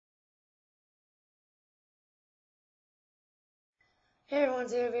Hey everyone,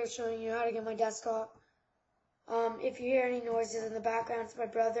 today I'm showing you how to get my desktop. If you hear any noises in the background, it's my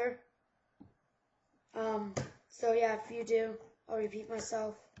brother. So yeah, if you do, I'll repeat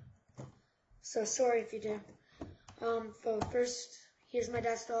myself. So sorry if you do. So first, here's my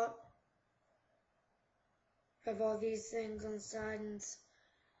desktop. I have all these things on the side and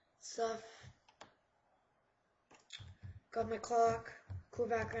stuff. Got my clock, cool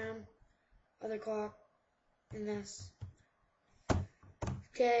background, other clock, and this.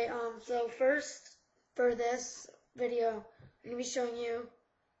 Okay, so first, for this video, I'm going to be showing you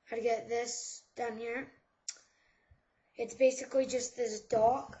how to get this down here. It's basically just this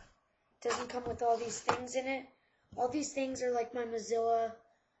dock. It doesn't come with all these things in it. All these things are like my Mozilla,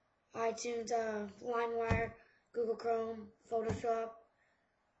 iTunes, LimeWire, Google Chrome, Photoshop,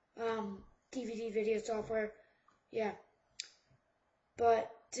 DVD video software, yeah. But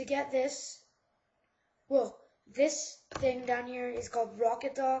to get this, well, this thing down here is called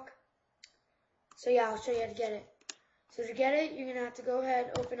Rocket Dock. So yeah, I'll show you how to get it. So to get it, you're going to have to go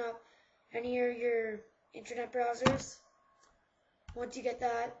ahead, open up any of your internet browsers. Once you get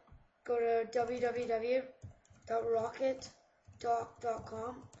that, go to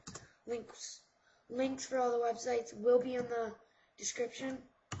www.rocketdock.com. Links for all the websites will be in the description.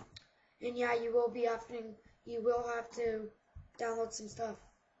 And yeah, you will have to download some stuff.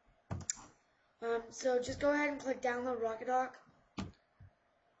 So just go ahead and click download Rocket Dock.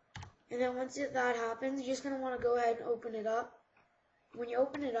 And then once that happens, you're just going to want to go ahead and open it up. When you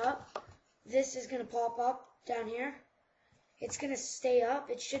open it up, this is going to pop up down here. It's going to stay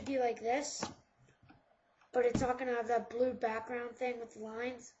up. It should be like this. But it's not going to have that blue background thing with the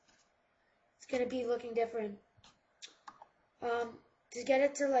lines. It's going to be looking different. To get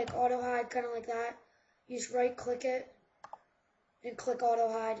it to like auto hide, kind of like that, you just right click it and click auto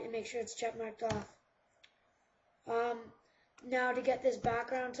hide and make sure it's check marked off. Now to get this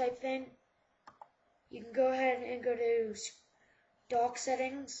background type thing, you can go ahead and go to dock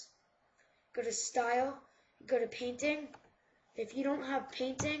settings, go to style, go to painting. If you don't have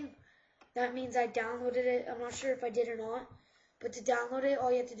painting, that means I downloaded it. I'm not sure if I did or not, but to download it,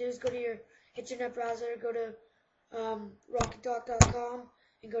 all you have to do is go to your internet browser, go to rocketdock.com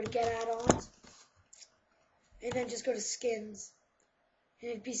and go to get add-ons, and then just go to skins. And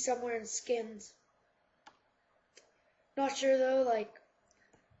it'd be somewhere in skins. Not sure though, like,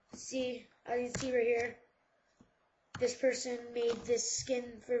 see, I can see right here, this person made this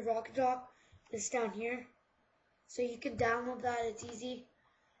skin for Rocket Dock. It's down here. So you can download that, it's easy.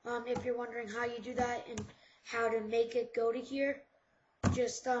 If you're wondering how you do that and how to make it go to here,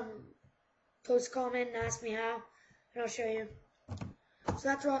 just post a comment and ask me how, and I'll show you. So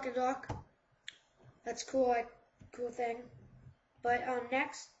that's Rocket Dock. That's cool, like, cool thing. But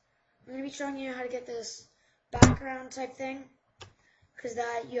next, I'm going to be showing you how to get this background type thing, because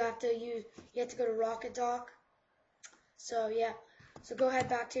that you have to go to Rocket Dock. So yeah, so go ahead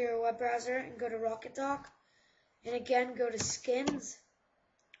back to your web browser and go to Rocket Dock, and again go to skins.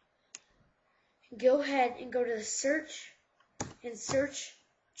 Go ahead and go to the search and search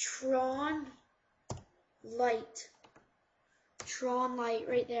Tron Light. Tron Light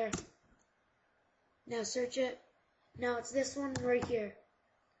right there. Now search it. Now it's this one right here.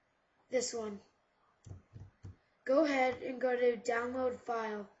 This one. Go ahead and go to download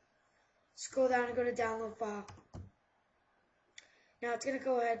file. Scroll down and go to download file. Now it's going to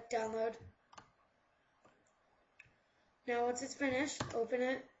go ahead and download. Now once it's finished, open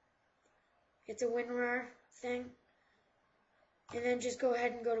it. It's a WinRAR thing. And then just go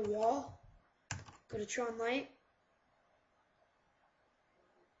ahead and go to wall. Go to Tron Light.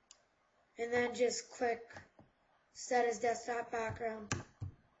 And then just click set as desktop background.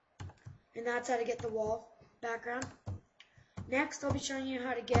 And that's how to get the wall background. Next, I'll be showing you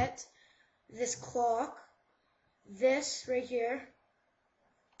how to get this clock, this right here,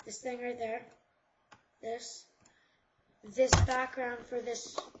 this thing right there, this background for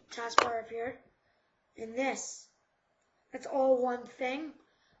this taskbar up here, and this. That's all one thing,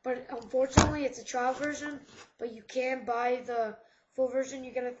 but unfortunately it's a trial version, but you can buy the full version.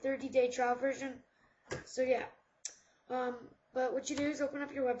 You get a 30-day trial version. So yeah. But what you do is open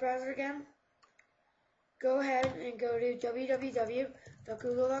up your web browser again. Go ahead and go to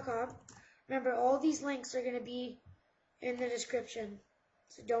www.google.com. Remember, all these links are going to be in the description,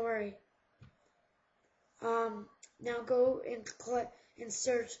 so don't worry. Now go and click and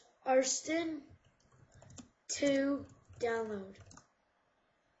search Arston to download.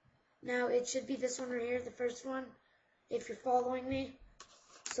 Now it should be this one right here, the first one, if you're following me.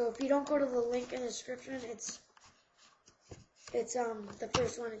 So if you don't go to the link in the description, it's the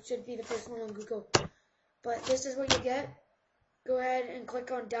first one. It should be the first one on Google. But this is what you get. go ahead and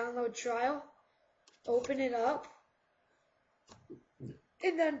click on download trial, open it up,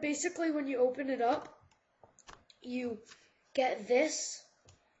 and then basically when you open it up, you get this,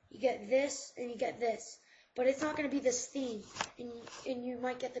 and you get this. But it's not going to be this theme, and you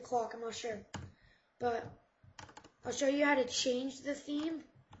might get the clock, I'm not sure. But I'll show you how to change the theme.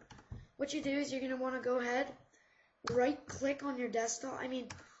 What you do is you're going to want to go ahead, right-click on your desktop,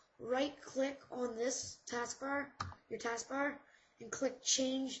 right-click on this taskbar, your taskbar, and click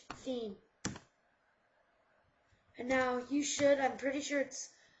Change Theme. And now you should, I'm pretty sure it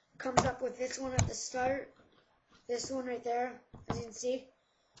comes up with this one at the start, this one right there, as you can see.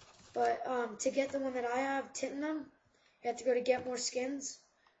 But to get the one that I have, Tittenham, you have to go to Get More Skins.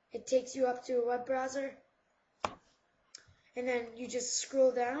 It takes you up to a web browser. And then you just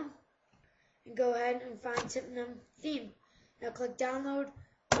scroll down and go ahead and find Tittenham theme. Now click download,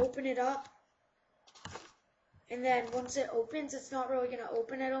 open it up. And then once it opens, it's not really going to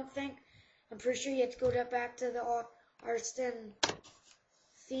open, I don't think. I'm pretty sure you have to go back to the Arston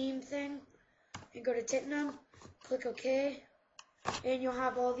theme thing and go to Tittenham. Click OK. And you'll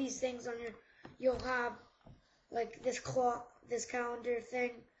have all these things on you'll have like this clock, this calendar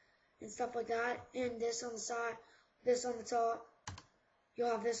thing, and stuff like that. And this on the side, this on the top.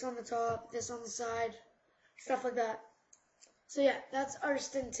 You'll have this on the top, this on the side, stuff like that. So yeah, that's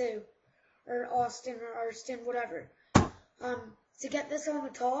Arston 2. Or Austin or Arston, whatever. To get this on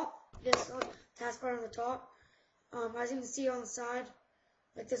the top, this taskbar on the top, as you can see on the side,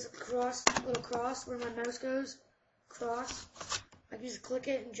 like this little cross where my mouse goes, cross. I can just click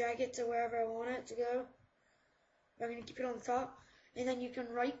it and drag it to wherever I want it to go. I'm going to keep it on the top. And then you can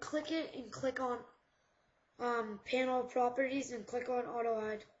right click it and click on panel properties and click on auto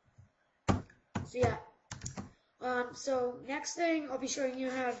hide. So yeah. So next thing I'll be showing you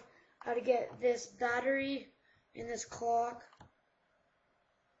how to get this battery and this clock.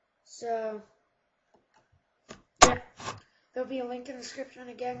 So yeah, there'll be a link in the description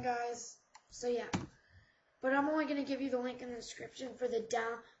again, guys. So yeah. But I'm only going to give you the link in the description for to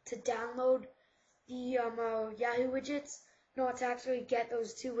download the Yahoo widgets. No, to actually get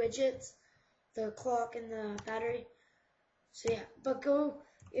those two widgets, the clock and the battery. So yeah, but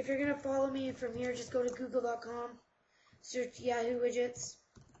if you're going to follow me from here, just go to google.com, search Yahoo widgets.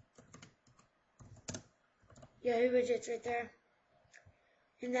 Yahoo widgets right there.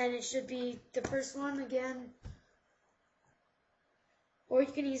 And then it should be the first one again. Or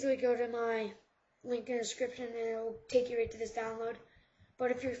you can easily go to my link in the description and it'll take you right to this download.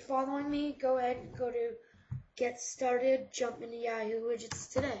 But if you're following me, go ahead and go to Get Started, jump into Yahoo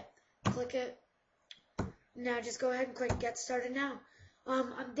widgets today. Click it. Now just go ahead and click Get Started now.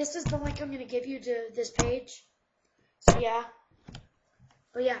 This is the link I'm going to give you to this page. So yeah.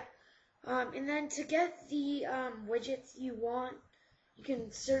 But yeah. And then to get the widgets you want, you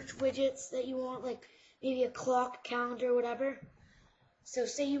can search widgets that you want, like maybe a clock, calendar, whatever. So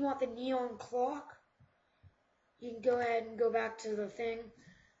say you want the neon clock, you can go ahead and go back to the thing,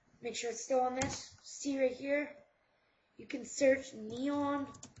 make sure it's still on this. See right here, you can search neon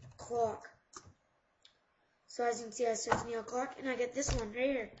clock. So as you can see, I search neon clock, and I get this one right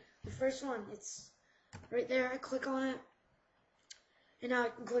here, the first one. It's right there. I click on it, and now I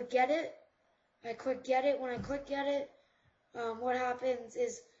can click get it. I click get it. When I click get it, what happens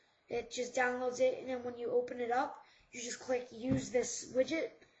is it just downloads it, and then when you open it up, you just click use this widget,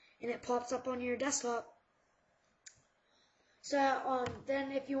 and it pops up on your desktop. So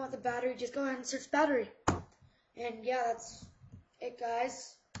then if you want the battery, just go ahead and search battery. And yeah, that's it,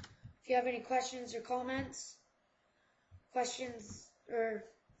 guys. If you have any questions or comments, or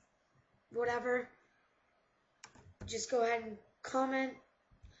whatever, just go ahead and comment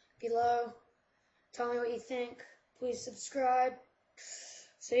below. Tell me what you think. Please subscribe.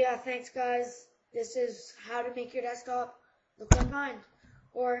 So yeah, thanks, guys. This is how to make your desktop look like mine,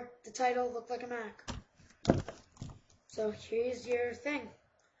 or the title look like a Mac. So here's your thing.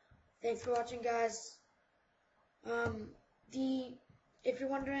 Thanks for watching, guys. If you're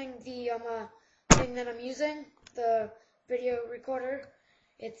wondering, the thing that I'm using, the video recorder,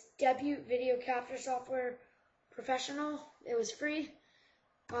 it's Debut Video Capture Software Professional. It was free.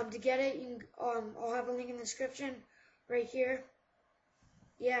 To get it, you can, I'll have a link in the description right here.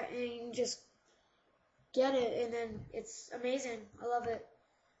 Yeah, and you can just get it, and then it's amazing. I love it.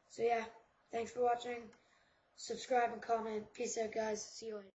 So yeah, thanks for watching. Subscribe and comment. Peace out, guys. See you later.